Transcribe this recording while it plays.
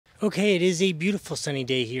Okay, it is a beautiful sunny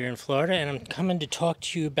day here in Florida, and I'm coming to talk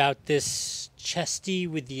to you about this chesty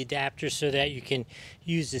with the adapter so that you can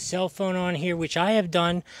use the cell phone on here, which I have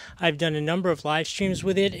done. I've done a number of live streams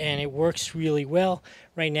with it, and it works really well.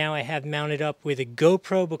 Right now I have mounted up with a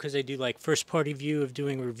GoPro because I do like first party view of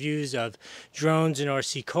doing reviews of drones and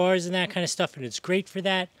RC cars and that kind of stuff, and it's great for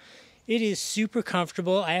that. It is super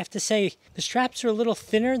comfortable. I have to say, the straps are a little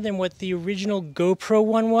thinner than what the original GoPro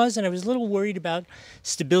one was, and I was a little worried about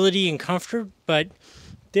stability and comfort, but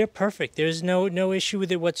they're perfect. There's no issue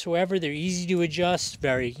with it whatsoever. They're easy to adjust.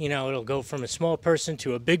 It'll go from a small person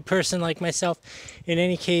to a big person like myself. In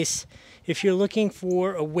any case, if you're looking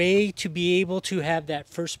for a way to be able to have that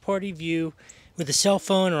first party view with a cell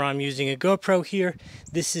phone, or I'm using a GoPro here,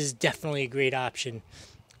 this is definitely a great option.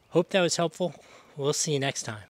 Hope that was helpful. We'll see you next time.